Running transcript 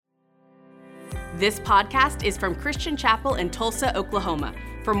This podcast is from Christian Chapel in Tulsa, Oklahoma.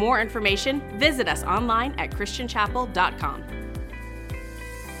 For more information, visit us online at christianchapel.com.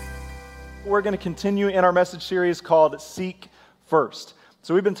 We're going to continue in our message series called Seek First.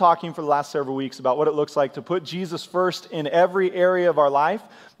 So we've been talking for the last several weeks about what it looks like to put Jesus first in every area of our life.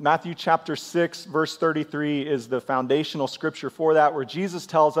 Matthew chapter 6, verse 33 is the foundational scripture for that, where Jesus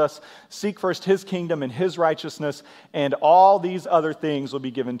tells us, seek first his kingdom and his righteousness, and all these other things will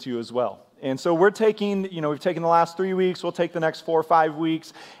be given to you as well. And so we've taken the last 3 weeks, we'll take the next 4 or 5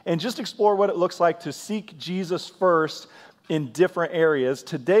 weeks, and just explore what it looks like to seek Jesus first in different areas.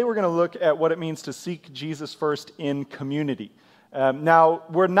 Today we're going to look at what it means to seek Jesus first in community. Now,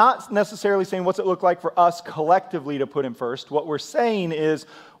 we're not necessarily saying what's it look like for us collectively to put him first. What we're saying is,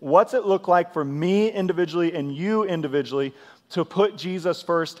 what's it look like for me individually and you individually to put Jesus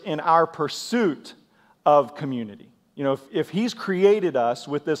first in our pursuit of community? You know, if he's created us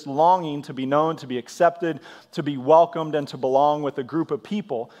with this longing to be known, to be accepted, to be welcomed, and to belong with a group of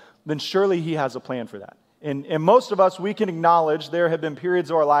people, then surely he has a plan for that. And most of us, we can acknowledge there have been periods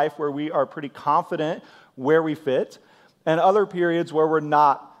of our life where we are pretty confident where we fit, and other periods where we're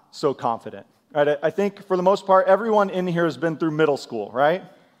not so confident. Right? I think for the most part, everyone in here has been through middle school, right?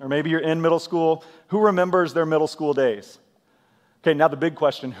 Or maybe you're in middle school. Who remembers their middle school days? Okay, now the big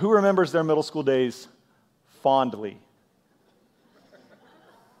question. Who remembers their middle school days fondly?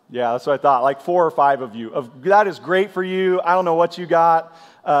 Yeah, that's what I thought, like 4 or 5 of you. That is great for you. I don't know what you got,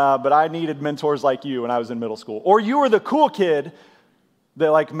 but I needed mentors like you when I was in middle school. Or you were the cool kid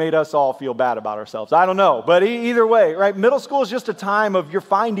that made us all feel bad about ourselves. I don't know, but either way, right? Middle school is just a time of you're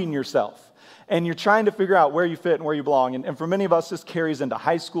finding yourself, and you're trying to figure out where you fit and where you belong. And for many of us, this carries into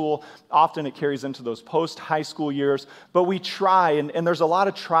high school. Often it carries into those post-high school years. But we try, and there's a lot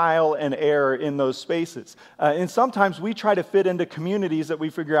of trial and error in those spaces. And sometimes we try to fit into communities that we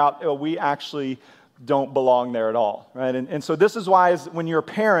figure out we actually don't belong there at all, right? And so this is why when you're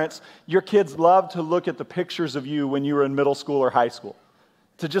parents, your kids love to look at the pictures of you when you were in middle school or high school.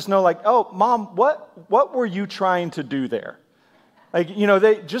 To just know, oh, Mom, what were you trying to do there?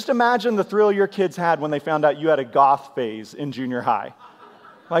 They just imagine the thrill your kids had when they found out you had a goth phase in junior high.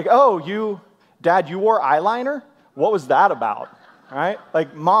 Dad, you wore eyeliner? What was that about? Right?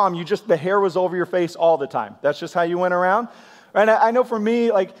 Mom, the hair was over your face all the time. That's just how you went around? Right? I know for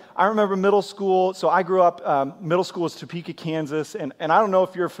me, I remember middle school. So I grew up, middle school was Topeka, Kansas. And I don't know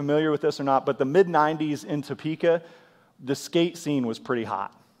if you're familiar with this or not, but the mid-90s in Topeka, the skate scene was pretty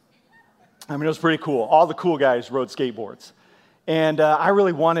hot. It was pretty cool. All the cool guys rode skateboards. And I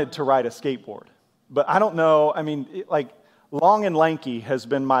really wanted to ride a skateboard. But I don't know, long and lanky has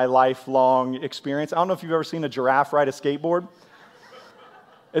been my lifelong experience. I don't know if you've ever seen a giraffe ride a skateboard.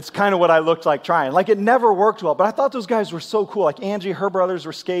 It's kind of what I looked like trying. It never worked well, but I thought those guys were so cool. Angie, her brothers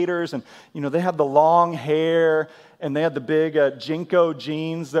were skaters, and, they had the long hair, and they had the big Jinko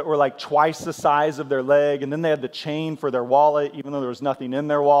jeans that were twice the size of their leg, and then they had the chain for their wallet, even though there was nothing in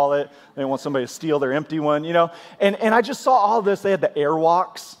their wallet. They didn't want somebody to steal their empty one, And I just saw all this. They had the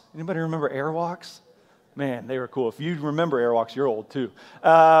Airwalks. Anybody remember Airwalks? Man, they were cool. If you remember Airwalks, you're old too.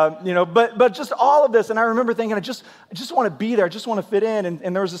 But just all of this, and I remember thinking, I just want to be there. I just want to fit in.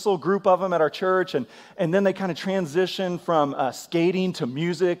 And there was this little group of them at our church, and then they kind of transitioned from skating to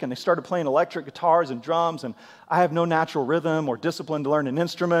music, and they started playing electric guitars and drums, and I have no natural rhythm or discipline to learn an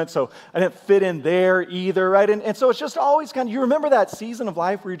instrument, so I didn't fit in there either, right? And so it's just always you remember that season of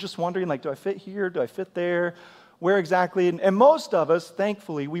life where you're just wondering, do I fit here? Do I fit there? Where exactly? And most of us,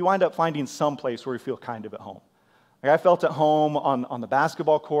 thankfully, we wind up finding some place where we feel kind of at home. I felt at home on the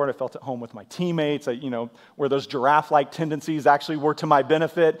basketball court. I felt at home with my teammates, where those giraffe-like tendencies actually were to my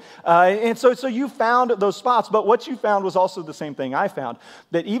benefit. And so you found those spots. But what you found was also the same thing I found,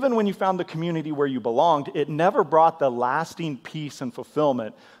 that even when you found the community where you belonged, it never brought the lasting peace and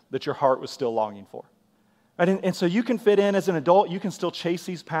fulfillment that your heart was still longing for. And so you can fit in as an adult. You can still chase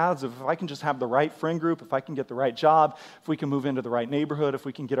these paths of, if I can just have the right friend group, if I can get the right job, if we can move into the right neighborhood, if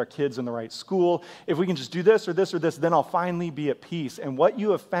we can get our kids in the right school, if we can just do this or this or this, then I'll finally be at peace. And what you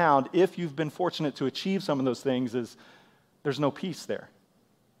have found, if you've been fortunate to achieve some of those things, is there's no peace there.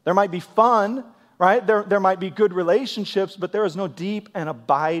 There might be fun, right? There might be good relationships, but there is no deep and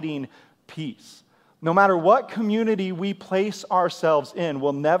abiding peace. No matter what community we place ourselves in,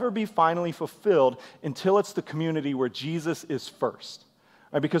 will never be finally fulfilled until it's the community where Jesus is first.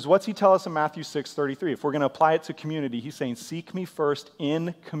 Right? Because what's he tell us in Matthew 6:33? If we're going to apply it to community, he's saying, seek me first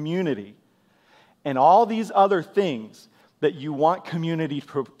in community. And all these other things that you want community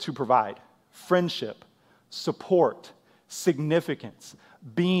to provide, friendship, support, significance,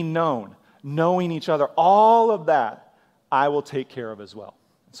 being known, knowing each other, all of that I will take care of as well.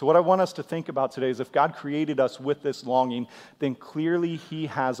 So what I want us to think about today is if God created us with this longing, then clearly he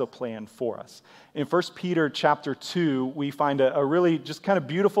has a plan for us. In 1 Peter chapter 2, we find a really just kind of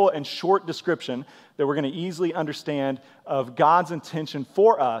beautiful and short description that we're going to easily understand of God's intention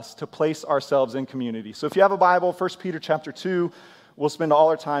for us to place ourselves in community. So if you have a Bible, 1 Peter chapter 2, we'll spend all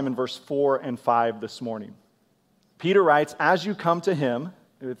our time in verse 4 and 5 this morning. Peter writes, "As you come to him,"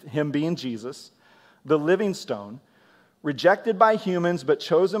 with him being Jesus, "the living stone, rejected by humans but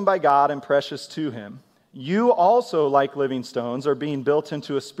chosen by God and precious to him, you also, like living stones, are being built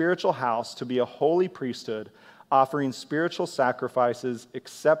into a spiritual house to be a holy priesthood, offering spiritual sacrifices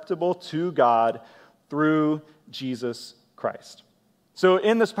acceptable to God through Jesus Christ." So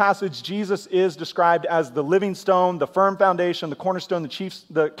in this passage, Jesus is described as the living stone, the firm foundation, the cornerstone,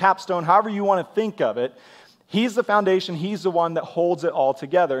 the capstone, however you want to think of it. He's the foundation. He's the one that holds it all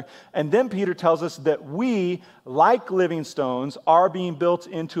together. And then Peter tells us that we, like living stones, are being built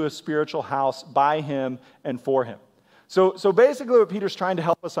into a spiritual house by him and for him. So basically what Peter's trying to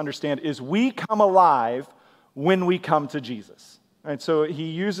help us understand is we come alive when we come to Jesus. Right? So he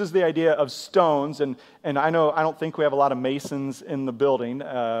uses the idea of stones, and I don't think we have a lot of masons in the building,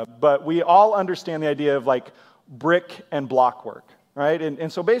 but we all understand the idea of like brick and block work. Right? And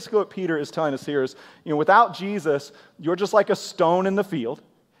so basically what Peter is telling us here is, without Jesus, you're just like a stone in the field,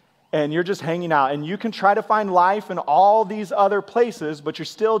 and you're just hanging out. And you can try to find life in all these other places, but you're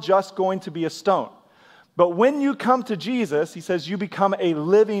still just going to be a stone. But when you come to Jesus, he says you become a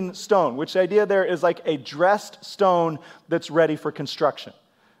living stone, which the idea there is like a dressed stone that's ready for construction.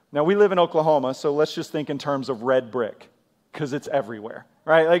 Now, we live in Oklahoma, so let's just think in terms of red brick, because it's everywhere.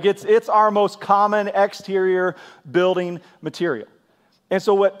 Right? Like it's our most common exterior building material. And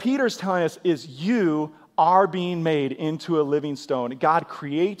so what Peter's telling us is you are being made into a living stone. God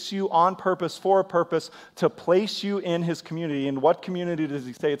creates you on purpose, for a purpose, to place you in his community. And what community does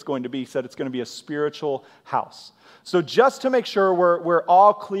he say it's going to be? He said it's going to be a spiritual house. So just to make sure we're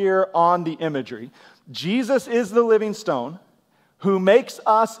all clear on the imagery, Jesus is the living stone who makes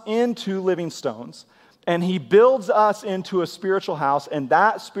us into living stones, and he builds us into a spiritual house, and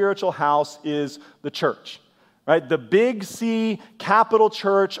that spiritual house is the church. Right? The big C, capital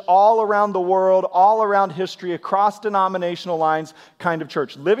church, all around the world, all around history, across denominational lines kind of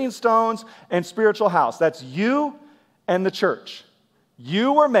church. Living stones and spiritual house. That's you and the church.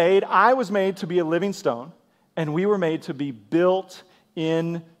 You were made, I was made to be a living stone, and we were made to be built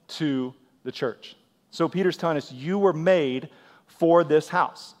into the church. So Peter's telling us you were made for this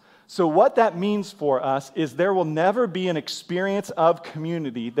house. So what that means for us is there will never be an experience of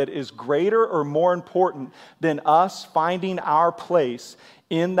community that is greater or more important than us finding our place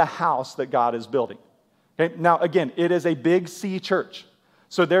in the house that God is building. Okay? Now, again, it is a big C church.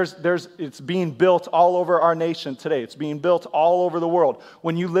 So it's being built all over our nation today. It's being built all over the world.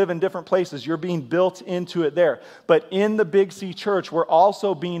 When you live in different places, you're being built into it there. But in the Big C church, we're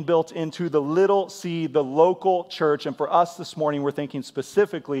also being built into the little C, the local church. And for us this morning, we're thinking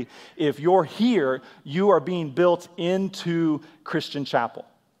specifically, if you're here, you are being built into Christian Chapel.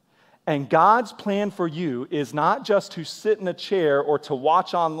 And God's plan for you is not just to sit in a chair or to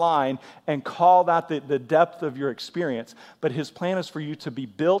watch online and call that the depth of your experience, but his plan is for you to be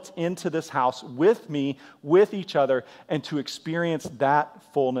built into this house with me, with each other, and to experience that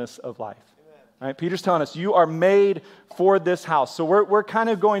fullness of life. Right? Peter's telling us you are made for this house. So we're kind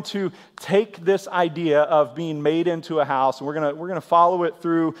of going to take this idea of being made into a house, and we're gonna follow it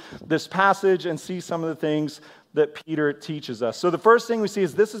through this passage and see some of the things that Peter teaches us. So the first thing we see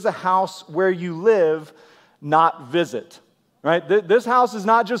is this is a house where you live, not visit. Right? This house is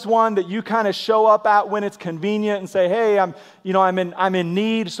not just one that you kind of show up at when it's convenient and say, "Hey, I'm in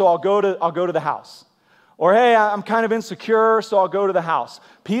need, so I'll go to the house." Or, "Hey, I'm kind of insecure, so I'll go to the house."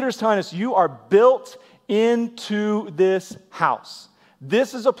 Peter's telling us you are built into this house.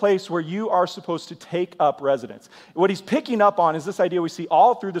 This is a place where you are supposed to take up residence. What he's picking up on is this idea we see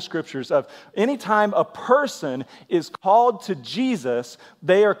all through the scriptures of anytime a person is called to Jesus,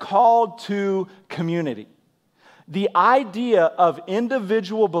 they are called to community. The idea of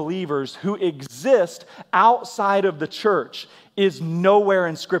individual believers who exist outside of the church is nowhere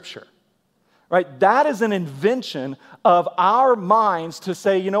in Scripture. Right? That is an invention of our minds to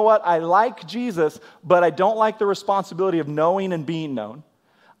say, you know what, I like Jesus, but I don't like the responsibility of knowing and being known.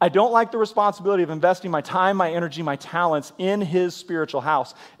 I don't like the responsibility of investing my time, my energy, my talents in his spiritual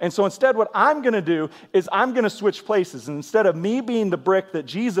house. And so instead, what I'm going to do is I'm going to switch places. And instead of me being the brick that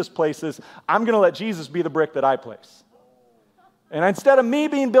Jesus places, I'm going to let Jesus be the brick that I place. And instead of me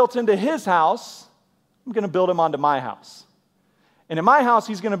being built into his house, I'm going to build him onto my house. And in my house,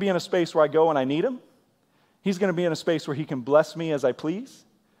 he's going to be in a space where I go when I need him. He's going to be in a space where he can bless me as I please.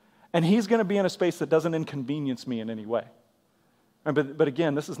 And he's going to be in a space that doesn't inconvenience me in any way. But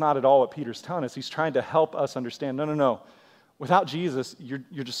again, this is not at all what Peter's telling us. He's trying to help us understand, no. Without Jesus,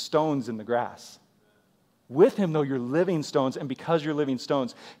 you're just stones in the grass. With him, though, you're living stones, and because you're living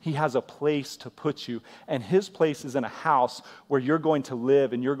stones, he has a place to put you. And his place is in a house where you're going to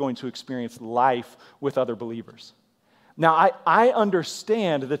live and you're going to experience life with other believers. Now, I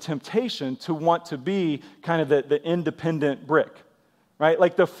understand the temptation to want to be kind of the independent brick, right?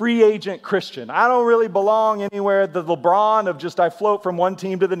 Like the free agent Christian. I don't really belong anywhere. The LeBron of just I float from one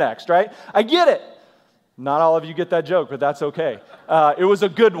team to the next, right? I get it. Not all of you get that joke, but that's okay. It was a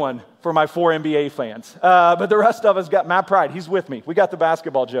good one for my 4 NBA fans. But the rest of us got Matt Pride. He's with me. We got the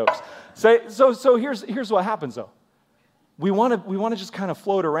basketball jokes. So here's what happens, though. We want to just kind of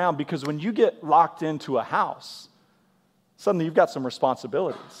float around because when you get locked into a house, suddenly you've got some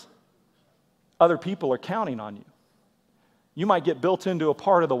responsibilities. Other people are counting on you. You might get built into a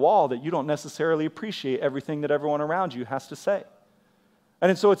part of the wall that you don't necessarily appreciate everything that everyone around you has to say.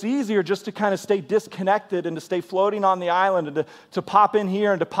 And so it's easier just to kind of stay disconnected and to stay floating on the island and to pop in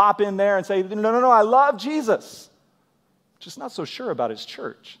here and to pop in there and say, no, I love Jesus. Just not so sure about his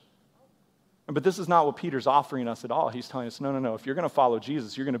church. But this is not what Peter's offering us at all. He's telling us, no. If you're going to follow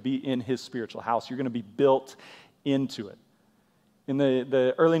Jesus, you're going to be in his spiritual house. You're going to be built into it. In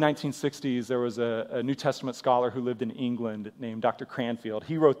the early 1960s, there was a New Testament scholar who lived in England named Dr. Cranfield.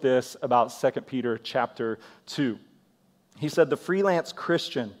 He wrote this about 2 Peter chapter 2. He said, the freelance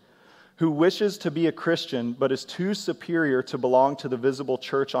Christian who wishes to be a Christian but is too superior to belong to the visible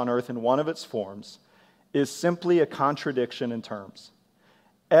church on earth in one of its forms is simply a contradiction in terms.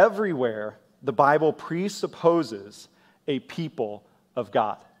 Everywhere, the Bible presupposes a people of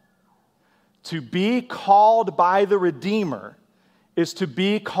God. To be called by the Redeemer is to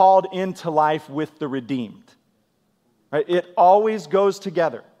be called into life with the redeemed. Right? It always goes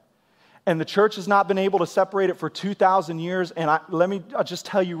together. And the church has not been able to separate it for 2,000 years. And I'll just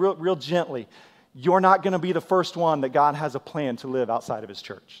tell you real gently, you're not going to be the first one that God has a plan to live outside of his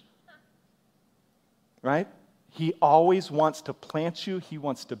church. Right? He always wants to plant you. He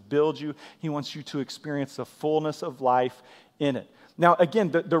wants to build you. He wants you to experience the fullness of life in it. Now,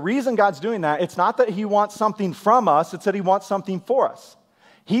 again, the reason God's doing that, it's not that he wants something from us. It's that he wants something for us.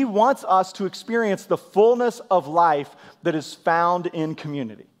 He wants us to experience the fullness of life that is found in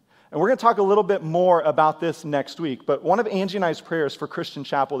community. And we're going to talk a little bit more about this next week. But one of Angie and I's prayers for Christian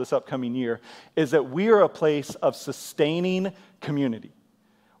Chapel this upcoming year is that we are a place of sustaining community.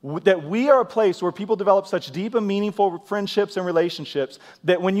 That we are a place where people develop such deep and meaningful friendships and relationships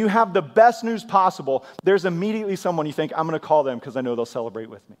that when you have the best news possible, there's immediately someone you think, I'm going to call them because I know they'll celebrate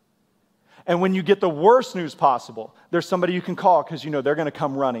with me. And when you get the worst news possible, there's somebody you can call because you know they're going to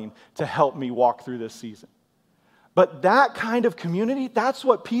come running to help me walk through this season. But that kind of community, that's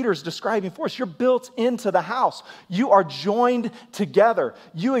what Peter's describing for us. You're built into the house. You are joined together.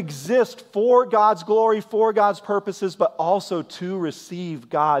 You exist for God's glory, for God's purposes, but also to receive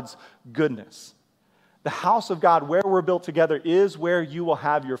God's goodness. The house of God, where we're built together, is where you will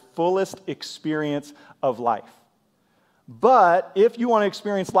have your fullest experience of life. But if you want to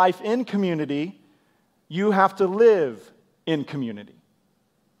experience life in community, you have to live in community.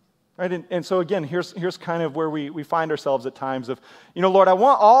 Right? And so again, here's kind of where we find ourselves at times of, Lord, I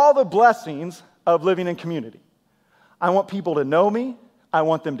want all the blessings of living in community. I want people to know me. I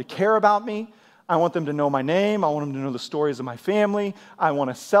want them to care about me. I want them to know my name. I want them to know the stories of my family. I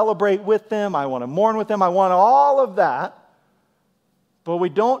want to celebrate with them. I want to mourn with them. I want all of that. But we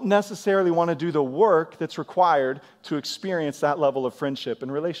don't necessarily want to do the work that's required to experience that level of friendship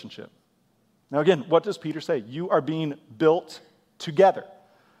and relationship. Now again, what does Peter say? You are being built together.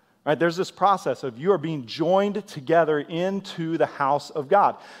 Right, there's this process of you are being joined together into the house of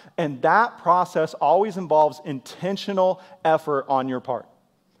God. And that process always involves intentional effort on your part.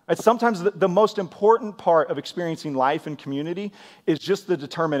 Right, sometimes the most important part of experiencing life in community is just the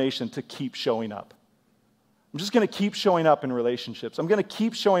determination to keep showing up. I'm just going to keep showing up in relationships. I'm going to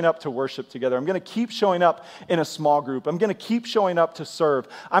keep showing up to worship together. I'm going to keep showing up in a small group. I'm going to keep showing up to serve.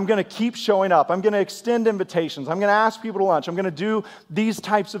 I'm going to keep showing up. I'm going to extend invitations. I'm going to ask people to lunch. I'm going to do these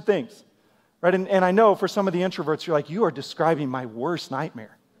types of things. Right? And I know for some of the introverts, you're like, you are describing my worst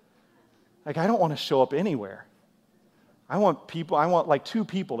nightmare. Like, I don't want to show up anywhere. I want like 2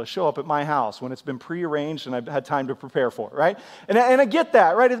 people to show up at my house when it's been prearranged and I've had time to prepare for it, right? And I get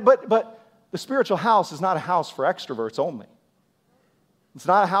that, right? But the spiritual house is not a house for extroverts only. It's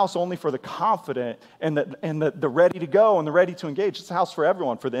not a house only for the confident and the ready to go and the ready to engage. It's a house for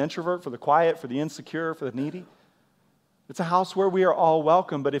everyone, for the introvert, for the quiet, for the insecure, for the needy. It's a house where we are all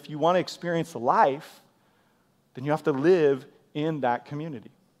welcome, but if you want to experience life, then you have to live in that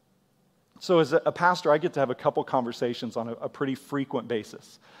community. So as a pastor, I get to have a couple conversations on a pretty frequent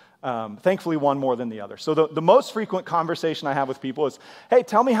basis. Thankfully, one more than the other. So the most frequent conversation I have with people is, hey,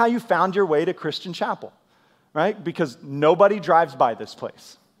 tell me how you found your way to Christian Chapel, right? Because nobody drives by this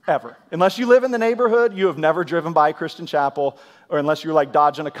place, ever. Unless you live in the neighborhood, you have never driven by Christian Chapel, or unless you're like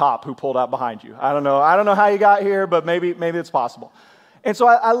dodging a cop who pulled out behind you. I don't know how you got here, but maybe it's possible. And so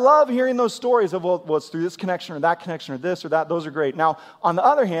I love hearing those stories of, well, it's through this connection or that connection or this or that. Those are great. Now, on the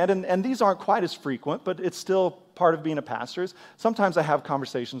other hand, and these aren't quite as frequent, but it's still part of being a pastor, is sometimes I have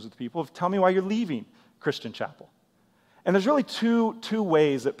conversations with people of, tell me why you're leaving Christian Chapel. And there's really two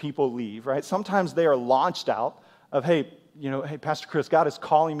ways that people leave, right? Sometimes they are launched out of, hey, Pastor Chris, God is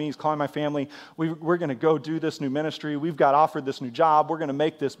calling me, he's calling my family. We're going to go do this new ministry. We've got offered this new job. We're going to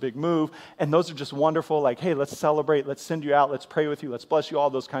make this big move. And those are just wonderful, like, hey, let's celebrate. Let's send you out. Let's pray with you. Let's bless you, all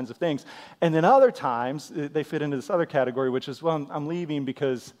those kinds of things. And then other times, they fit into this other category, which is, well, I'm leaving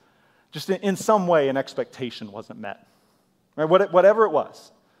because just in some way an expectation wasn't met, right? Whatever it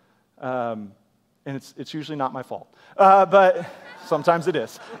was. And it's usually not my fault, but sometimes it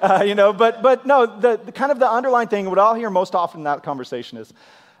is, But no, the kind of the underlying thing, what I'll hear most often in that conversation is,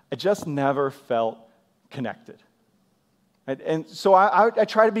 I just never felt connected. Right? And so I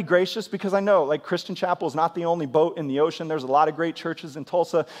try to be gracious because I know, like, Christian Chapel is not the only boat in the ocean. There's a lot of great churches in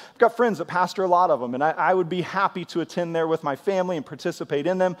Tulsa. I've got friends that pastor a lot of them, and I would be happy to attend there with my family and participate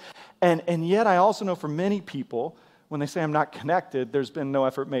in them. And yet I also know for many people, when they say I'm not connected, there's been no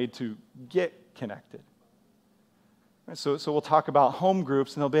effort made to get connected. Right, so we'll talk about home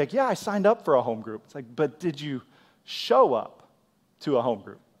groups, and they'll be like, yeah, I signed up for a home group. It's like, but did you show up to a home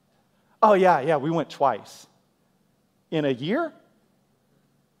group? Oh, yeah, we went twice. In a year?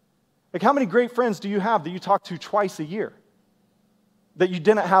 Like, how many great friends do you have that you talk to twice a year that you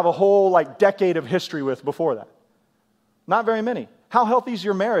didn't have a whole, decade of history with before that? Not very many. How healthy is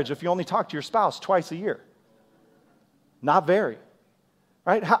your marriage if you only talk to your spouse twice a year? Not very.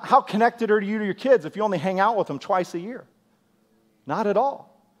 Right? How connected are you to your kids if you only hang out with them twice a year? Not at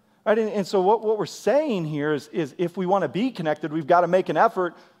all. Right? And so what we're saying here is if we want to be connected, we've got to make an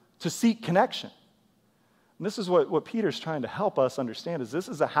effort to seek connection. And this is what Peter's trying to help us understand, is this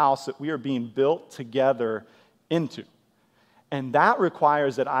is a house that we are being built together into. And that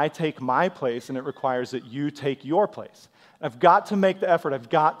requires that I take my place, and it requires that you take your place. I've got to make the effort. I've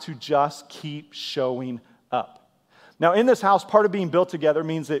got to just keep showing up. Now, in this house, part of being built together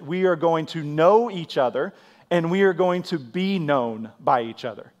means that we are going to know each other, and we are going to be known by each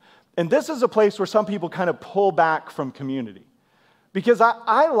other. And this is a place where some people kind of pull back from community. Because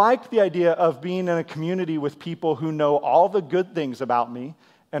I like the idea of being in a community with people who know all the good things about me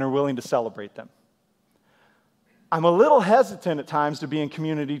and are willing to celebrate them. I'm a little hesitant at times to be in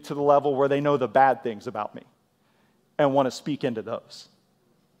community to the level where they know the bad things about me and want to speak into those.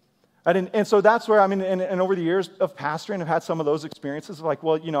 And so that's where, and over the years of pastoring, I've had some of those experiences of like,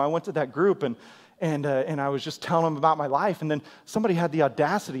 well, I went to that group and I was just telling them about my life, and then somebody had the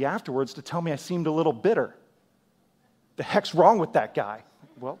audacity afterwards to tell me I seemed a little bitter. The heck's wrong with that guy?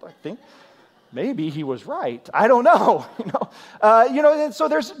 Well, I think maybe he was right. I don't know. And so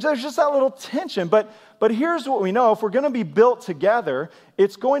there's just that little tension. But here's what we know: if we're going to be built together,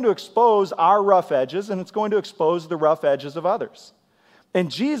 it's going to expose our rough edges, and it's going to expose the rough edges of others. And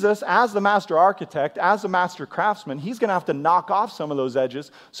Jesus, as the master architect, as the master craftsman, he's going to have to knock off some of those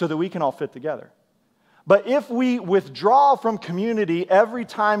edges so that we can all fit together. But if we withdraw from community every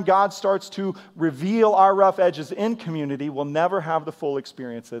time God starts to reveal our rough edges in community, we'll never have the full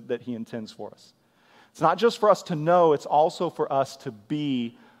experience that he intends for us. It's not just for us to know, it's also for us to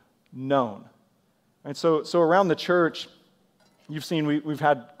be known. And so around the church, you've seen we've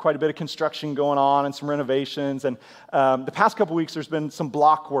had quite a bit of construction going on and some renovations. And the past couple weeks, there's been some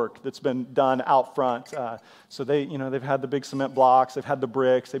block work that's been done out front. So they've had the big cement blocks, they've had the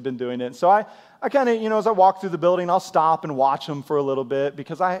bricks, they've been doing it. So I kind of, as I walk through the building, I'll stop and watch them for a little bit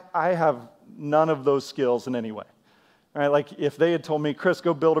because I have none of those skills in any way. All right, like if they had told me, Chris,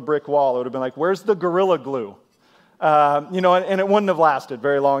 go build a brick wall, it would have been like, where's the Gorilla Glue? And it wouldn't have lasted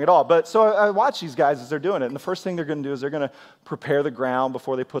very long at all. But so I watch these guys as they're doing it. And the first thing they're going to do is they're going to prepare the ground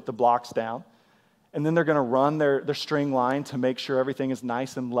before they put the blocks down. And then they're going to run their string line to make sure everything is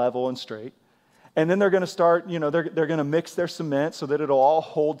nice and level and straight. And then they're going to start, they're going to mix their cement so that it'll all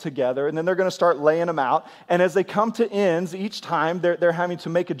hold together. And then they're going to start laying them out. And as they come to ends, each time they're having to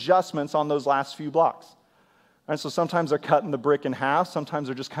make adjustments on those last few blocks. And so sometimes they're cutting the brick in half. Sometimes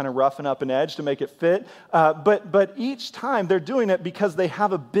they're just kind of roughing up an edge to make it fit. But each time they're doing it because they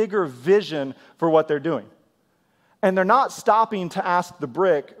have a bigger vision for what they're doing. And they're not stopping to ask the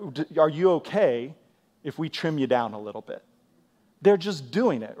brick, are you okay if we trim you down a little bit? They're just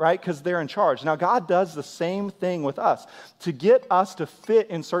doing it, right? Because they're in charge. Now, God does the same thing with us. To get us to fit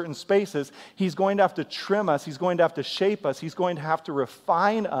in certain spaces, He's going to have to trim us. He's going to have to shape us. He's going to have to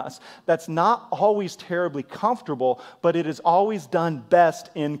refine us. That's not always terribly comfortable, but it is always done best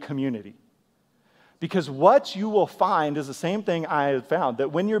in community. Because what you will find is the same thing I have found,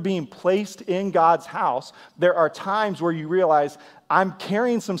 that when you're being placed in God's house, there are times where you realize, I'm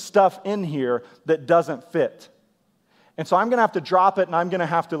carrying some stuff in here that doesn't fit. And so I'm going to have to drop it and I'm going to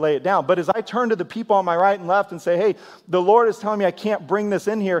have to lay it down. But as I turn to the people on my right and left and say, hey, the Lord is telling me I can't bring this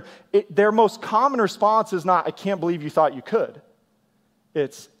in here, their most common response is not, I can't believe you thought you could.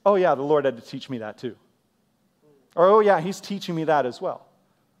 It's, oh yeah, the Lord had to teach me that too. Or, oh yeah, He's teaching me that as well.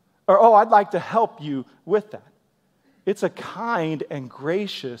 Or, oh, I'd like to help you with that. It's a kind and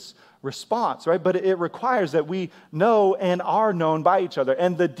gracious response, right? But it requires that we know and are known by each other.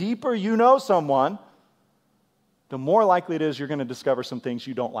 And the deeper you know someone, the more likely it is you're going to discover some things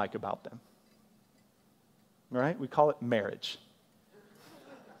you don't like about them. Right? We call it marriage.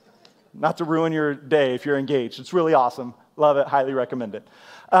 Not to ruin your day if you're engaged. It's really awesome. Love it. Highly recommend it.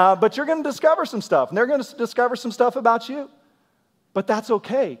 But you're going to discover some stuff, and they're going to discover some stuff about you. But that's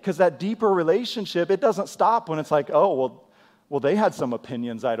okay, because that deeper relationship, it doesn't stop when it's like, oh, well, they had some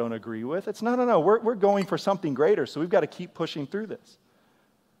opinions I don't agree with. It's no. We're going for something greater, so we've got to keep pushing through this.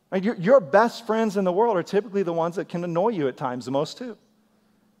 Like your best friends in the world are typically the ones that can annoy you at times the most too,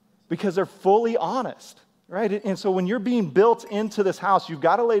 because they're fully honest, right? And so when you're being built into this house, you've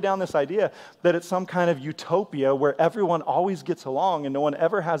got to lay down this idea that it's some kind of utopia where everyone always gets along and no one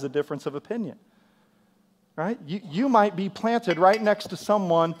ever has a difference of opinion, right? You might be planted right next to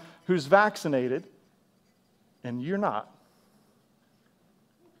someone who's vaccinated and you're not.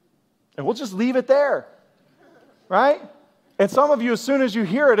 And we'll just leave it there, right? And some of you, as soon as you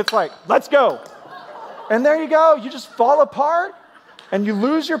hear it, it's like, let's go. And there you go. You just fall apart and you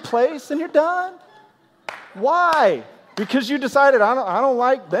lose your place and you're done. Why? Because you decided, I don't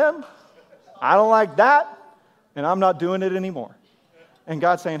like them. I don't like that. And I'm not doing it anymore. And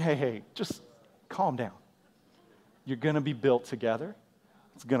God's saying, hey, just calm down. You're going to be built together.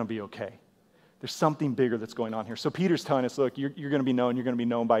 It's going to be okay. There's something bigger that's going on here. So Peter's telling us, look, you're going to be known. You're going to be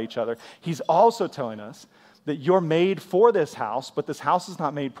known by each other. He's also telling us that you're made for this house, but this house is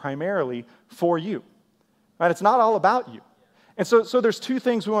not made primarily for you. Right? It's not all about you. And so there's two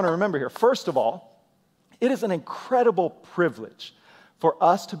things we want to remember here. First of all, it is an incredible privilege for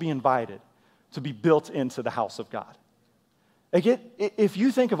us to be invited to be built into the house of God. Like if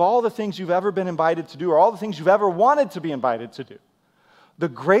you think of all the things you've ever been invited to do or all the things you've ever wanted to be invited to do, the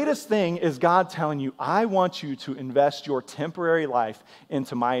greatest thing is God telling you, I want you to invest your temporary life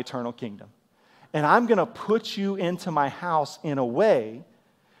into my eternal kingdom. And I'm going to put you into my house in a way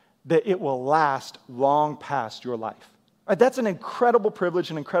that it will last long past your life. Right? That's an incredible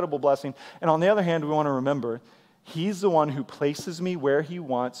privilege, an incredible blessing. And on the other hand, we want to remember, He's the one who places me where He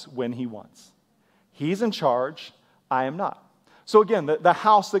wants, when He wants. He's in charge. I am not. So again, the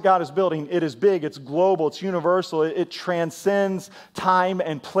house that God is building, it is big, it's global, it's universal, it transcends time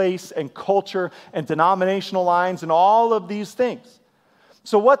and place and culture and denominational lines and all of these things.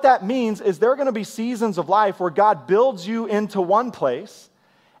 So what that means is there are going to be seasons of life where God builds you into one place,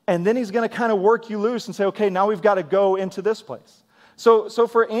 and then He's going to kind of work you loose and say, okay, now we've got to go into this place. So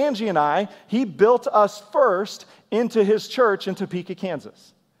for Angie and I, He built us first into His church in Topeka,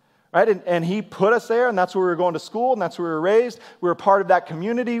 Kansas. Right? And He put us there, and that's where we were going to school, and that's where we were raised. We were part of that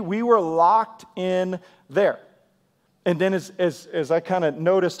community. We were locked in there. And then as I kind of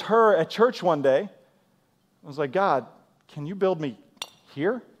noticed her at church one day, I was like, God, can you build me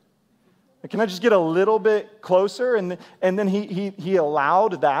here? Can I just get a little bit closer? And then he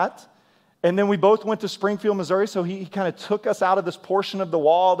allowed that. And then we both went to Springfield, Missouri, so he kind of took us out of this portion of the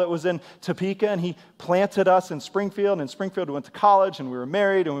wall that was in Topeka, and He planted us in Springfield. And in Springfield, we went to college, and we were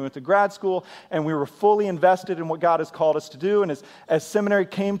married, and we went to grad school, and we were fully invested in what God has called us to do. And as seminary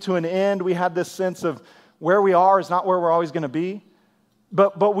came to an end, we had this sense of where we are is not where we're always going to be.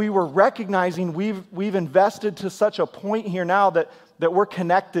 But we were recognizing we've invested to such a point here now that we're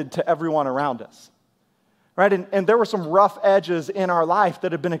connected to everyone around us. Right? And there were some rough edges in our life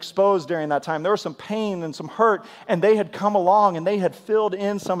that had been exposed during that time. There was some pain and some hurt, and they had come along and they had filled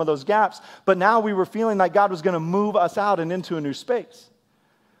in some of those gaps. But now we were feeling like God was going to move us out and into a new space.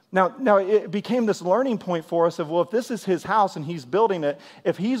 Now it became this learning point for us of, well, if this is His house and He's building it,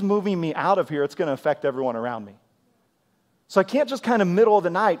 if He's moving me out of here, it's going to affect everyone around me. So I can't just kind of middle of the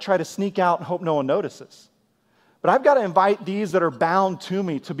night try to sneak out and hope no one notices. But I've got to invite these that are bound to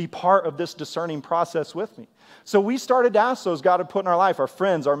me to be part of this discerning process with me. So we started to ask those God had put in our life, our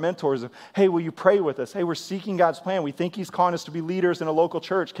friends, our mentors, hey, will you pray with us? Hey, we're seeking God's plan. We think he's calling us to be leaders in a local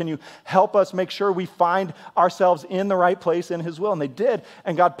church. Can you help us make sure we find ourselves in the right place in his will? And they did.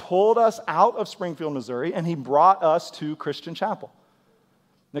 And God pulled us out of Springfield, Missouri, and he brought us to Christian Chapel.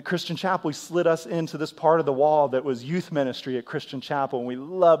 And at Christian Chapel, he slid us into this part of the wall that was youth ministry at Christian Chapel, and we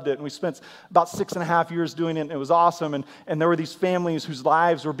loved it. And we spent about 6.5 years doing it, and it was awesome. And there were these families whose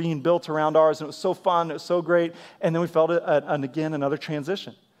lives were being built around ours, and it was so fun, it was so great. And then we felt again another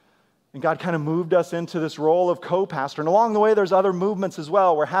transition. And God kind of moved us into this role of co-pastor. And along the way, there's other movements as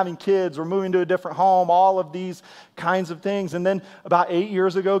well. We're having kids, we're moving to a different home, all of these kinds of things. And then about 8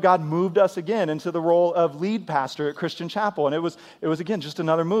 years ago, God moved us again into the role of lead pastor at Christian Chapel. And it was again, just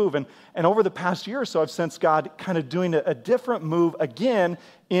another move. And over the past year or so, I've sensed God kind of doing a different move again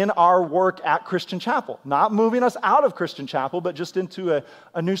in our work at Christian Chapel. Not moving us out of Christian Chapel, but just into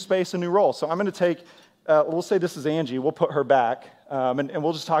a new space, a new role. So I'm going to take, we'll say this is Angie, we'll put her back. And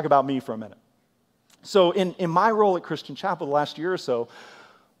we'll just talk about me for a minute. So in my role at Christian Chapel the last year or so,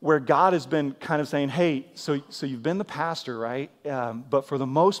 where God has been kind of saying, hey, so you've been the pastor, right? But for the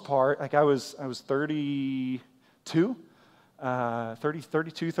most part, like I was 32,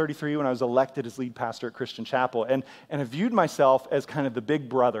 33 when I was elected as lead pastor at Christian Chapel. And I viewed myself as kind of the big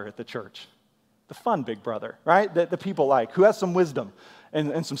brother at the church. The fun big brother, right? That the people like, who has some wisdom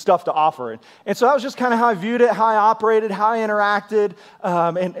and some stuff to offer. And so that was just kind of how I viewed it, how I operated, how I interacted.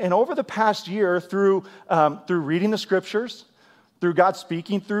 And over the past year, through reading the scriptures, through God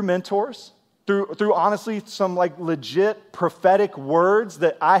speaking through mentors, through honestly some like legit prophetic words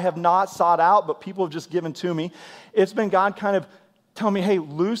that I have not sought out, but people have just given to me, it's been God kind of telling me, hey,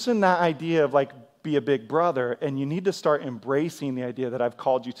 loosen that idea of like, be a big brother, and you need to start embracing the idea that I've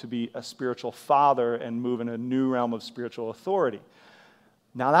called you to be a spiritual father and move in a new realm of spiritual authority.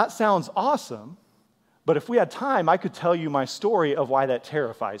 Now that sounds awesome, but if we had time, I could tell you my story of why that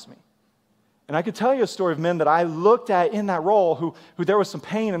terrifies me. And I could tell you a story of men that I looked at in that role who there was some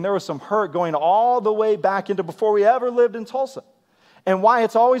pain and there was some hurt going all the way back into before we ever lived in Tulsa. And why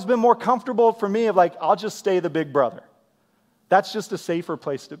it's always been more comfortable for me of like, I'll just stay the big brother. That's just a safer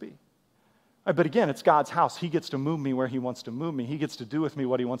place to be. But again, it's God's house. He gets to move me where he wants to move me. He gets to do with me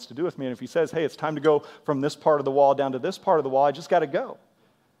what he wants to do with me. And if he says, hey, it's time to go from this part of the wall down to this part of the wall, I just got to go.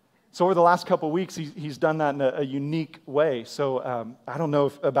 So over the last couple of weeks, he's done that in a unique way. So I don't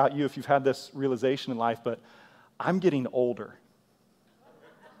know about you if you've had this realization in life, but I'm getting older.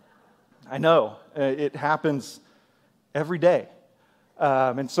 I know. It happens every day.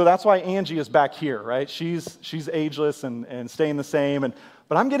 And so that's why Angie is back here, right? She's ageless and staying the same.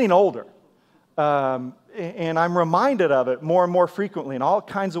 But I'm getting older. And I'm reminded of it more and more frequently in all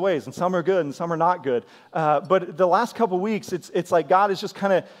kinds of ways. And some are good and some are not good. But the last couple of weeks, it's like God is just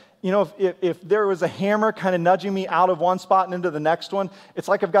kind of, you know, if there was a hammer kind of nudging me out of one spot and into the next one, it's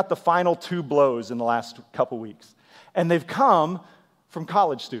like I've got the final 2 blows in the last couple of weeks. And they've come from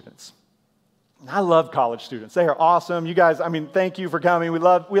college students. And I love college students. They are awesome. You guys, I mean, thank you for coming. We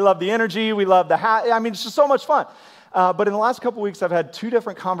love the energy. We love the I mean, it's just so much fun. But in the last couple of weeks, I've had 2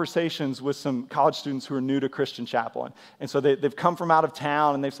 different conversations with some college students who are new to Christian Chapel. And so they've come from out of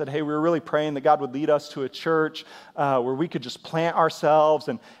town, and they've said, hey, we were really praying that God would lead us to a church where we could just plant ourselves.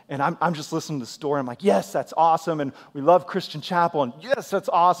 And I'm just listening to the story. I'm like, yes, that's awesome. And we love Christian Chapel. And yes, that's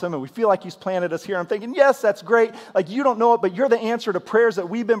awesome. And we feel like he's planted us here. I'm thinking, yes, that's great. Like, you don't know it, but you're the answer to prayers that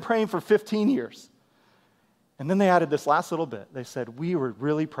we've been praying for 15 years. And then they added this last little bit. They said, we were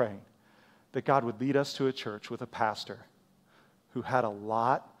really praying that God would lead us to a church with a pastor who had a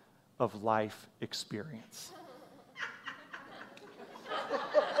lot of life experience.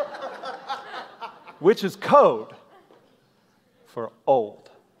 Which is code for old.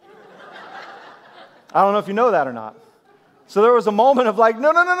 I don't know if you know that or not. So there was a moment of like,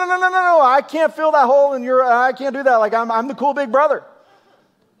 no, I can't fill that hole in I can't do that. Like, I'm the cool big brother.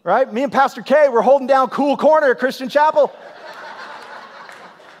 Right? Me and Pastor K, we're holding down cool corner at Christian Chapel.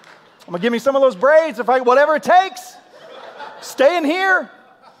 I'm going to give me some of those braids, whatever it takes. Staying here.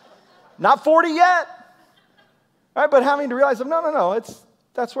 Not 40 yet. Right? But having to realize, no,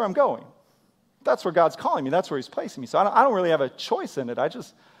 that's where I'm going. That's where God's calling me. That's where he's placing me. So I don't really have a choice in it. I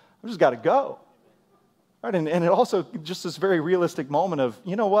just got to go. Right? And it also just this very realistic moment of,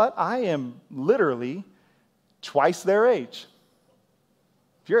 you know what? I am literally twice their age.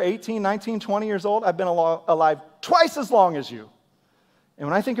 If you're 18, 19, 20 years old, I've been alive twice as long as you. And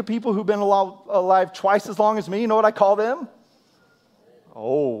when I think of people who've been alive twice as long as me, you know what I call them?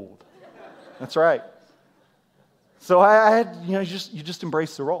 Old. That's right. So I had, you just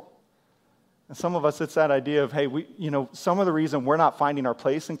embrace the role. And some of us, it's that idea of, hey, some of the reason we're not finding our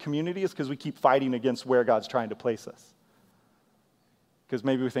place in community is because we keep fighting against where God's trying to place us. Because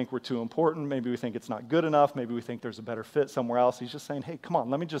maybe we think we're too important, maybe we think it's not good enough, maybe we think there's a better fit somewhere else. He's just saying, hey, come on,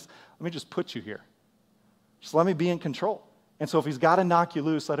 let me just put you here. Just let me be in control. And so if he's got to knock you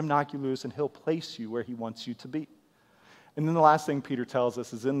loose, let him knock you loose, and he'll place you where he wants you to be. And then the last thing Peter tells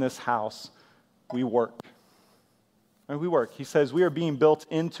us is in this house, we work. And we work. He says we are being built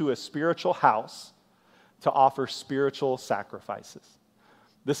into a spiritual house to offer spiritual sacrifices.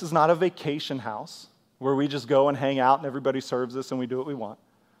 This is not a vacation house where we just go and hang out and everybody serves us and we do what we want.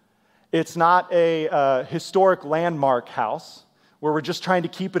 It's not a historic landmark house where we're just trying to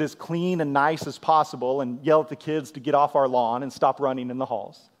keep it as clean and nice as possible and yell at the kids to get off our lawn and stop running in the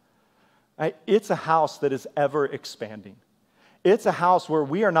halls. Right? It's a house that is ever expanding. It's a house where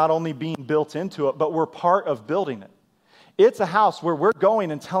we are not only being built into it, but we're part of building it. It's a house where we're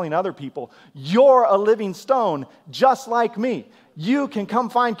going and telling other people, you're a living stone just like me. You can come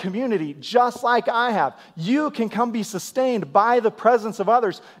find community just like I have. You can come be sustained by the presence of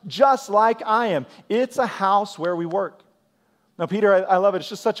others just like I am. It's a house where we work. Now, Peter, I love it. It's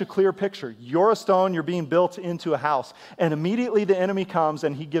just such a clear picture. You're a stone. You're being built into a house. And immediately the enemy comes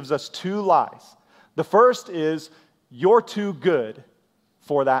and he gives us two lies. The first is, you're too good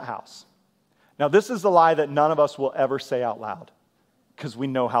for that house. Now, this is the lie that none of us will ever say out loud because we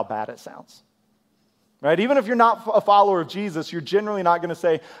know how bad it sounds. Right? Even if you're not a follower of Jesus, you're generally not going to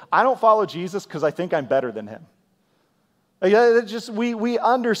say, I don't follow Jesus because I think I'm better than him. We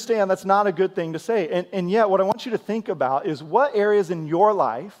understand that's not a good thing to say. And yet, what I want you to think about is what areas in your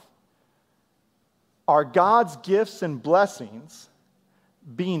life are God's gifts and blessings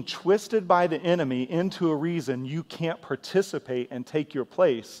being twisted by the enemy into a reason you can't participate and take your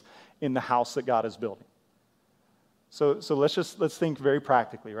place in the house that God is building. So let's think very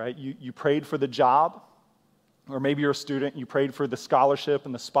practically, right? You prayed for the job, or maybe you're a student, you prayed for the scholarship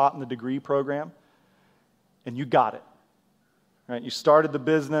and the spot in the degree program, and you got it. Right? You started the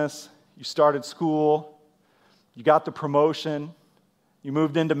business, you started school, you got the promotion, you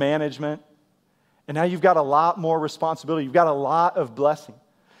moved into management, and now you've got a lot more responsibility. You've got a lot of blessing.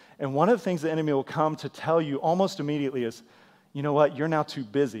 And one of the things the enemy will come to tell you almost immediately is, you know what, you're now too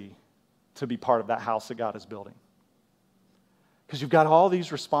busy to be part of that house that God is building. Because you've got all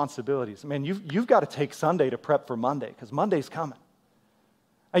these responsibilities. Man, you've got to take Sunday to prep for Monday, because Monday's coming.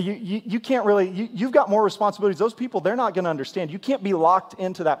 You can't really, you've got more responsibilities. Those people, they're not going to understand. You can't be locked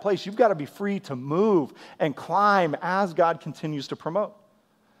into that place. You've got to be free to move and climb as God continues to promote.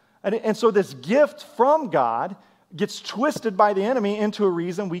 And so this gift from God gets twisted by the enemy into a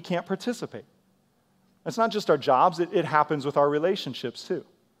reason we can't participate. It's not just our jobs, it happens with our relationships too.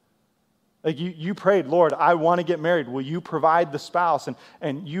 Like you prayed, Lord, I want to get married. Will you provide the spouse?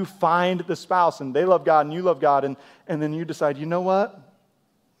 And you find the spouse, and they love God, and you love God, and then you decide, you know what?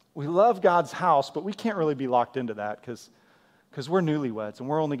 We love God's house, but we can't really be locked into that because we're newlyweds, and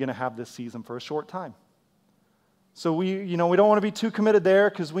we're only going to have this season for a short time. So we don't want to be too committed there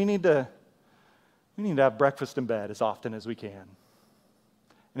because we need to have breakfast in bed as often as we can.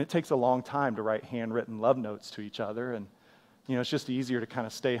 And it takes a long time to write handwritten love notes to each other, and it's just easier to kind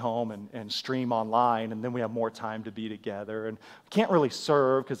of stay home and stream online, and then we have more time to be together. And we can't really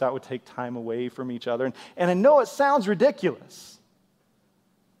serve because that would take time away from each other. And I know it sounds ridiculous,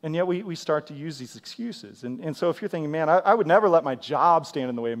 and yet we start to use these excuses. And so if you're thinking, man, I would never let my job stand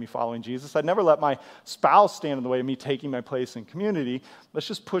in the way of me following Jesus. I'd never let my spouse stand in the way of me taking my place in community. Let's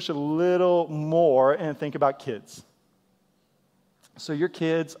just push a little more and think about kids. So your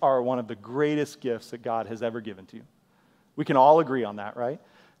kids are one of the greatest gifts that God has ever given to you. We can all agree on that, right?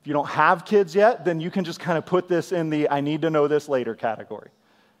 If you don't have kids yet, then you can just kind of put this in the I need to know this later category.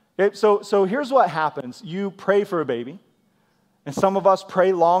 Okay, so here's what happens. You pray for a baby, and some of us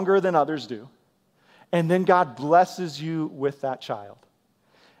pray longer than others do, and then God blesses you with that child.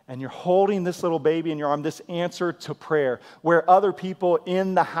 And you're holding this little baby in your arm, this answer to prayer, where other people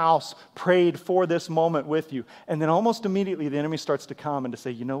in the house prayed for this moment with you. And then almost immediately the enemy starts to come and to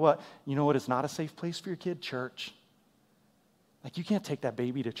say, you know what is not a safe place for your kid? Church. Like, you can't take that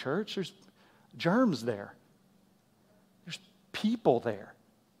baby to church. There's germs there. There's people there.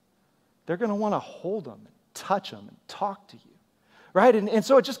 They're going to want to hold them and touch them and talk to you, right? And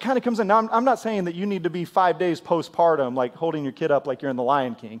so it just kind of comes in. Now, I'm not saying that you need to be 5 days postpartum, like holding your kid up like you're in The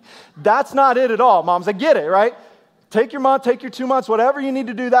Lion King. That's not it at all, moms. I get it, right? Take your month, take your 2 months, whatever you need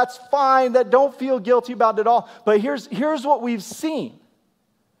to do, that's fine. Don't feel guilty about it at all. But here's what we've seen.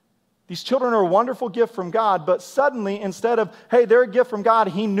 These children are a wonderful gift from God, but suddenly, instead of, hey, they're a gift from God,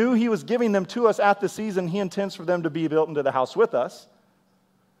 He knew He was giving them to us at the season He intends for them to be built into the house with us.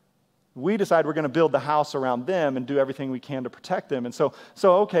 We decide we're going to build the house around them and do everything we can to protect them. And so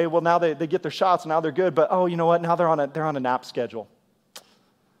okay, well, now they get their shots, now they're good, but oh, you know what? Now they're on a nap schedule.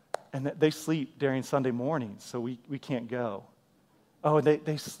 And they sleep during Sunday mornings, so we can't go. Oh,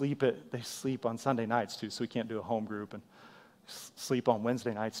 they sleep on Sunday nights too, so we can't do a home group, and sleep on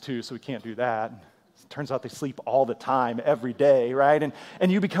Wednesday nights too, so we can't do that. It turns out they sleep all the time, every day, right?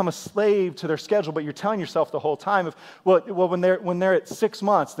 And you become a slave to their schedule, but you're telling yourself the whole time, when they're at 6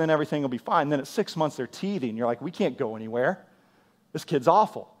 months, then everything will be fine. Then at 6 months, they're teething. You're like, we can't go anywhere. This kid's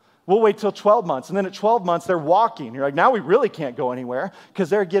awful. We'll wait till 12 months. And then at 12 months, they're walking. You're like, now we really can't go anywhere because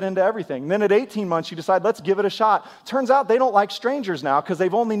they're getting into everything. And then at 18 months, you decide, let's give it a shot. Turns out they don't like strangers now because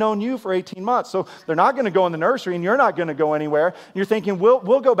they've only known you for 18 months. So they're not going to go in the nursery and you're not going to go anywhere. And you're thinking,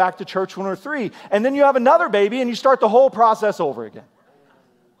 we'll go back to church when we're 3. And then you have another baby and you start the whole process over again.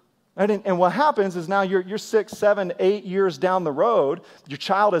 Right? And what happens is now you're 6, 7, 8 years down the road. Your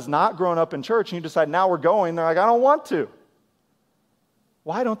child has not grown up in church and you decide, now we're going. They're like, I don't want to.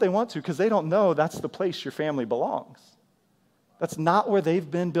 Why don't they want to? Because they don't know that's the place your family belongs. That's not where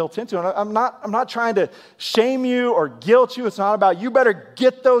they've been built into. And I'm not trying to shame you or guilt you. It's not about you better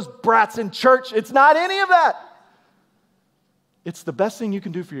get those brats in church. It's not any of that. It's the best thing you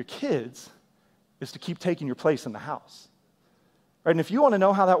can do for your kids is to keep taking your place in the house. Right? And if you want to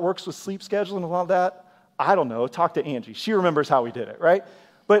know how that works with sleep schedule and all that, I don't know. Talk to Angie. She remembers how we did it, right?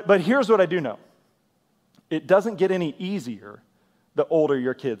 But here's what I do know. It doesn't get any easier the older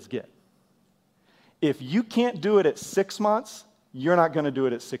your kids get. If you can't do it at 6 months, you're not going to do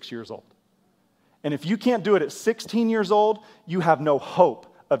it at 6 years old. And if you can't do it at 16 years old, you have no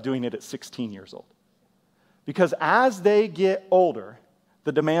hope of doing it at 16 years old. Because as they get older,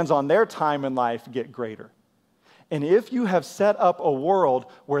 the demands on their time in life get greater. And if you have set up a world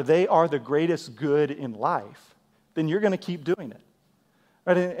where they are the greatest good in life, then you're going to keep doing it.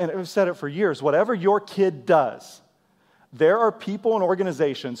 Right? And I've said it for years. Whatever your kid does, there are people and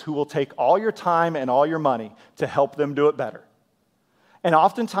organizations who will take all your time and all your money to help them do it better. And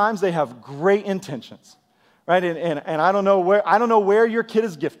oftentimes they have great intentions, right? And I don't know where your kid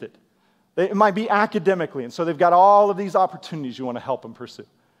is gifted. It might be academically, and so they've got all of these opportunities you want to help them pursue.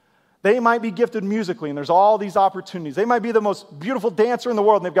 They might be gifted musically, and there's all these opportunities. They might be the most beautiful dancer in the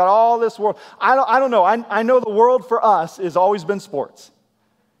world, and they've got all this world. I don't know. I know the world for us has always been sports.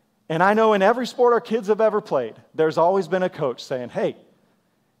 And I know in every sport our kids have ever played, there's always been a coach saying, hey,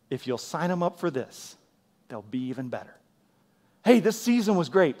 if you'll sign them up for this, they'll be even better. Hey, this season was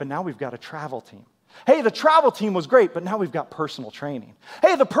great, but now we've got a travel team. Hey, the travel team was great, but now we've got personal training.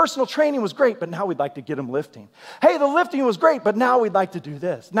 Hey, the personal training was great, but now we'd like to get them lifting. Hey, the lifting was great, but now we'd like to do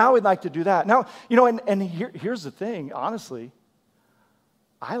this. Now we'd like to do that. Now, and here's the thing, honestly,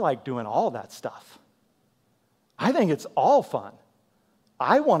 I like doing all that stuff. I think it's all fun.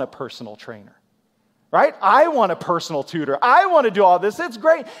 I want a personal trainer, right? I want a personal tutor. I want to do all this. It's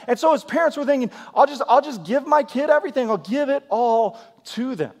great. And so as parents, we're thinking, I'll just give my kid everything. I'll give it all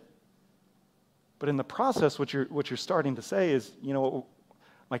to them. But in the process, what you're starting to say is,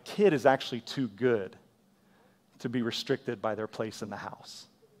 my kid is actually too good to be restricted by their place in the house.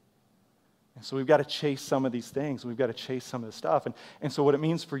 And so we've got to chase some of these things. We've got to chase some of this stuff. And so what it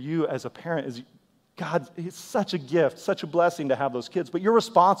means for you as a parent is, God, it's such a gift, such a blessing to have those kids, but you're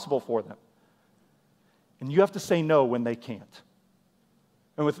responsible for them. And you have to say no when they can't.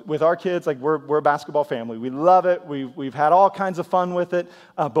 And with our kids, like we're a basketball family. We love it. We've had all kinds of fun with it,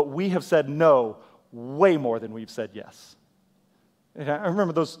 but we have said no way more than we've said yes. And I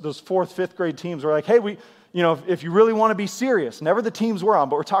remember those 4th, 5th grade teams were like, hey, if you really want to be serious, never the teams we're on,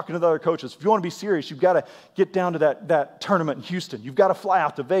 but we're talking to the other coaches. If you want to be serious, you've got to get down to that tournament in Houston. You've got to fly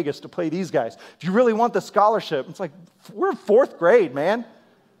out to Vegas to play these guys. If you really want the scholarship, it's like, we're 4th grade, man.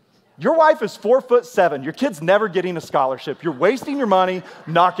 Your wife is 4'7". Your kid's never getting a scholarship. You're wasting your money.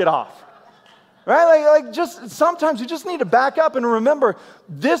 Knock it off. Right? Just sometimes you just need to back up and remember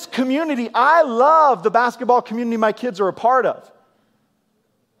this community. I love the basketball community my kids are a part of.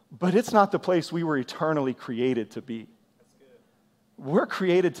 But it's not the place we were eternally created to be. We're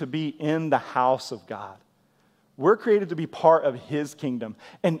created to be in the house of God. We're created to be part of His kingdom.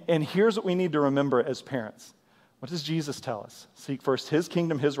 And here's what we need to remember as parents. What does Jesus tell us? Seek first His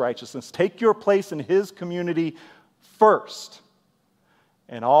kingdom, His righteousness. Take your place in His community first.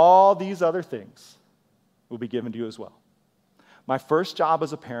 And all these other things will be given to you as well. My first job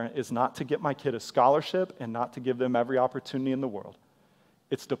as a parent is not to get my kid a scholarship and not to give them every opportunity in the world.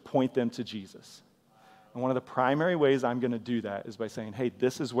 It's to point them to Jesus. And one of the primary ways I'm going to do that is by saying, hey,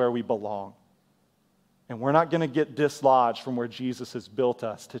 this is where we belong. And we're not going to get dislodged from where Jesus has built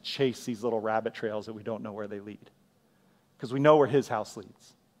us to chase these little rabbit trails that we don't know where they lead. Because we know where His house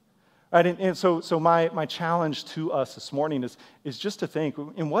leads. Right? And so my challenge to us this morning is just to think,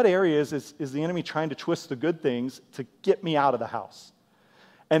 in what areas is the enemy trying to twist the good things to get me out of the house?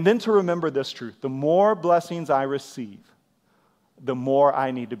 And then to remember this truth: the more blessings I receive, the more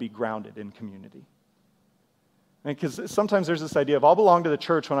I need to be grounded in community. Because sometimes there's this idea of I'll belong to the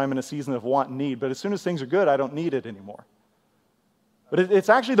church when I'm in a season of want and need, but as soon as things are good, I don't need it anymore. But it's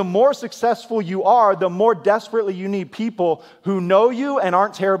actually the more successful you are, the more desperately you need people who know you and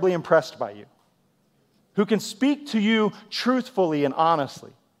aren't terribly impressed by you, who can speak to you truthfully and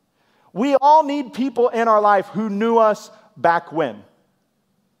honestly. We all need people in our life who knew us back when,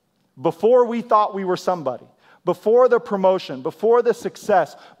 before we thought we were somebody, before the promotion, before the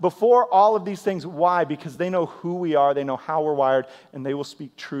success, before all of these things. Why? Because they know who we are, they know how we're wired, and they will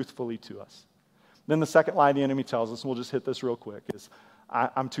speak truthfully to us. Then the second lie the enemy tells us, and we'll just hit this real quick, is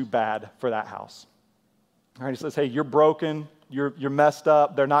I'm too bad for that house. All right, he says, hey, you're broken, you're messed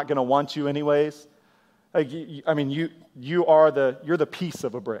up, they're not going to want you anyways. Like, you're the piece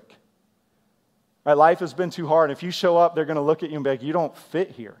of a brick. Right? Life has been too hard, and if you show up, they're going to look at you and be like, you don't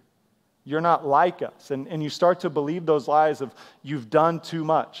fit here. You're not like us. And you start to believe those lies of you've done too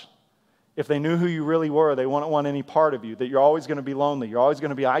much. If they knew who you really were, they wouldn't want any part of you, that you're always going to be lonely, you're always going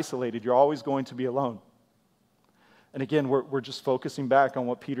to be isolated, you're always going to be alone. And again, we're just focusing back on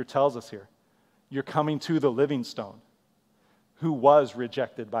what Peter tells us here. You're coming to the living stone, who was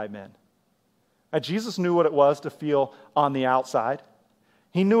rejected by men. Jesus knew what it was to feel on the outside.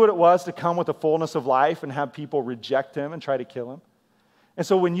 He knew what it was to come with the fullness of life and have people reject him and try to kill him. And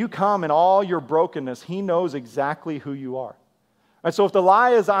so when you come in all your brokenness, he knows exactly who you are. And so if the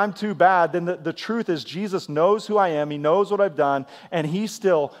lie is I'm too bad, then the truth is Jesus knows who I am, he knows what I've done, and he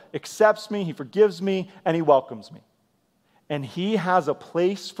still accepts me, he forgives me, and he welcomes me. And he has a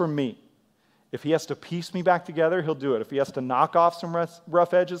place for me. If he has to piece me back together, he'll do it. If he has to knock off some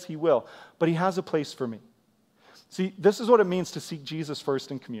rough edges, he will. But he has a place for me. See, this is what it means to seek Jesus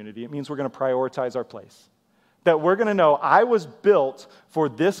first in community. It means we're going to prioritize our place. That we're going to know I was built for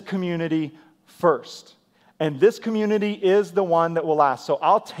this community first. And this community is the one that will last. So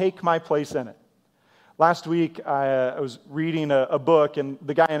I'll take my place in it. Last week, I was reading a book, and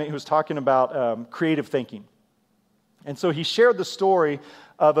the guy in it was talking about creative thinking. And so he shared the story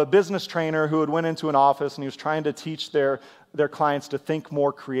of a business trainer who had went into an office, and he was trying to teach their clients to think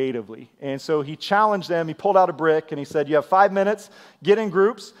more creatively. And so he challenged them. He pulled out a brick, and he said, you have 5 minutes, get in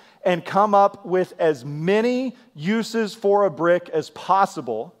groups, and come up with as many uses for a brick as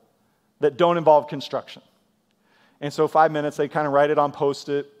possible that don't involve construction. And so 5 minutes, they kind of write it on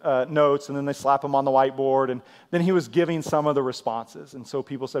Post-it notes, and then they slap them on the whiteboard. And then he was giving some of the responses. And so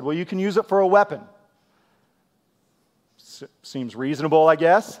people said, well, you can use it for a weapon. Seems reasonable, I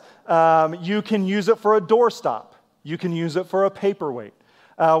guess. You can use it for a doorstop. You can use it for a paperweight.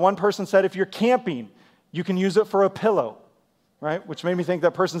 One person said, if you're camping, you can use it for a pillow, right? Which made me think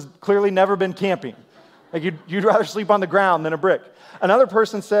that person's clearly never been camping. Like you'd rather sleep on the ground than a brick. Another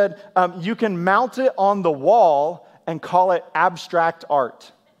person said, you can mount it on the wall and call it abstract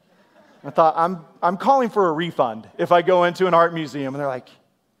art. I thought, I'm calling for a refund if I go into an art museum. And they're like,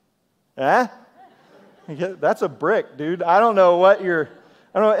 eh? That's a brick, dude. I don't know what you're...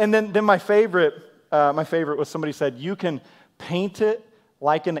 I don't know. And then my favorite was somebody said, you can paint it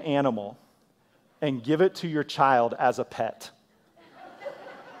like an animal and give it to your child as a pet.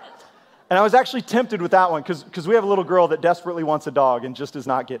 And I was actually tempted with that one because we have a little girl that desperately wants a dog and just is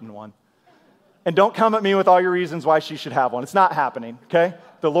not getting one. And don't come at me with all your reasons why she should have one. It's not happening, okay?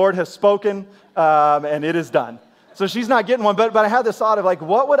 The Lord has spoken, and it is done. So she's not getting one, but I had this thought of like,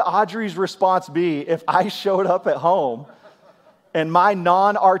 what would Audrey's response be if I showed up at home and my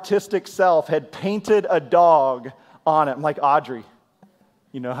non-artistic self had painted a dog on it? I'm like, Audrey,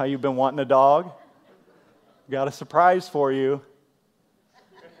 you know how you've been wanting a dog? Got a surprise for you.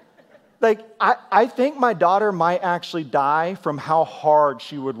 Like, I think my daughter might actually die from how hard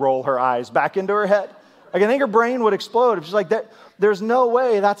she would roll her eyes back into her head. Like, I think her brain would explode if she's like, there's no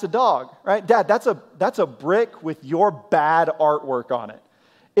way that's a dog, right? Dad, that's a brick with your bad artwork on it.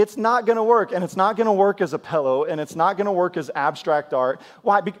 It's not going to work, and it's not going to work as a pillow, and it's not going to work as abstract art.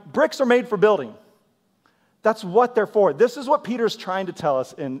 Why? Bricks are made for building. That's what they're for. This is what Peter's trying to tell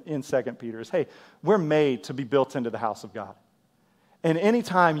us in 2 Peter is, hey, we're made to be built into the house of God. And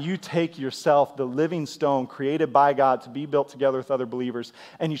anytime you take yourself, the living stone created by God to be built together with other believers,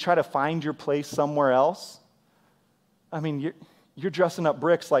 and you try to find your place somewhere else, I mean, you're dressing up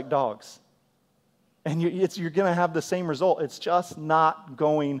bricks like dogs. And you're going to have the same result. It's just not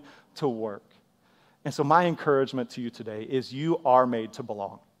going to work. And so my encouragement to you today is you are made to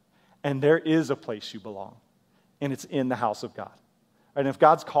belong. And there is a place you belong. And it's in the house of God. And if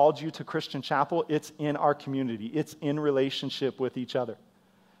God's called you to Christian Chapel, it's in our community. It's in relationship with each other.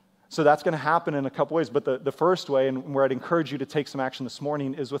 So that's going to happen in a couple ways. But the first way, and where I'd encourage you to take some action this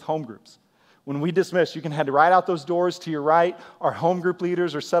morning, is with home groups. When we dismiss, you can head right out those doors to your right. Our home group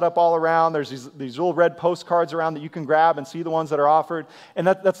leaders are set up all around. There's these little red postcards around that you can grab and see the ones that are offered. And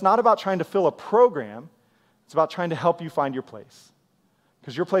that's not about trying to fill a program. It's about trying to help you find your place.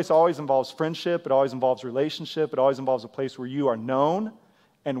 Because your place always involves friendship. It always involves relationship. It always involves a place where you are known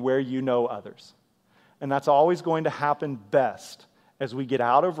and where you know others. And that's always going to happen best as we get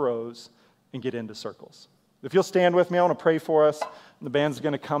out of rows and get into circles. If you'll stand with me, I want to pray for us. The band's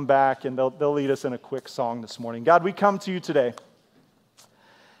going to come back, and they'll lead us in a quick song this morning. God, we come to you today,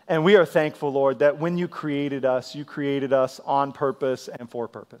 and we are thankful, Lord, that when you created us on purpose and for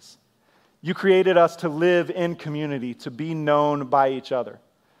purpose. You created us to live in community, to be known by each other.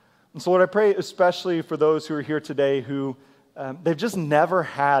 And so, Lord, I pray especially for those who are here today who they've just never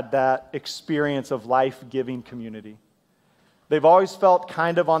had that experience of life-giving community. They've always felt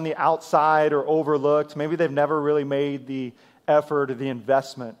kind of on the outside or overlooked. Maybe they've never really made the effort or the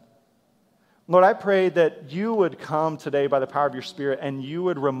investment. Lord, I pray that you would come today by the power of your Spirit and you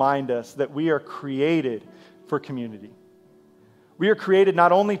would remind us that we are created for community. We are created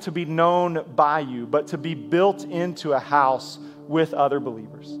not only to be known by you, but to be built into a house with other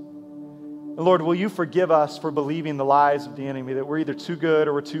believers. And Lord, will you forgive us for believing the lies of the enemy, that we're either too good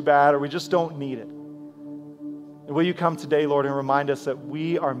or we're too bad or we just don't need it. And will you come today, Lord, and remind us that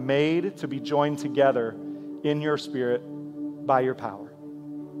we are made to be joined together in your Spirit by your power.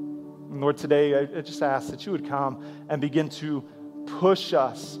 And Lord, today I just ask that you would come and begin to push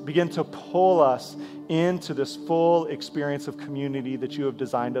us, begin to pull us into this full experience of community that you have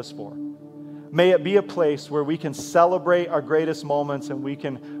designed us for. May it be a place where we can celebrate our greatest moments and we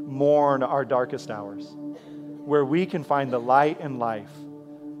can mourn our darkest hours, where we can find the light and life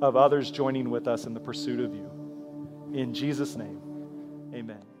of others joining with us in the pursuit of you. In Jesus' name,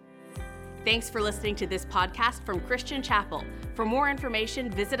 amen. Thanks for listening to this podcast from Christian Chapel. For more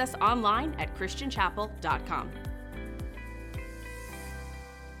information, visit us online at christianchapel.com.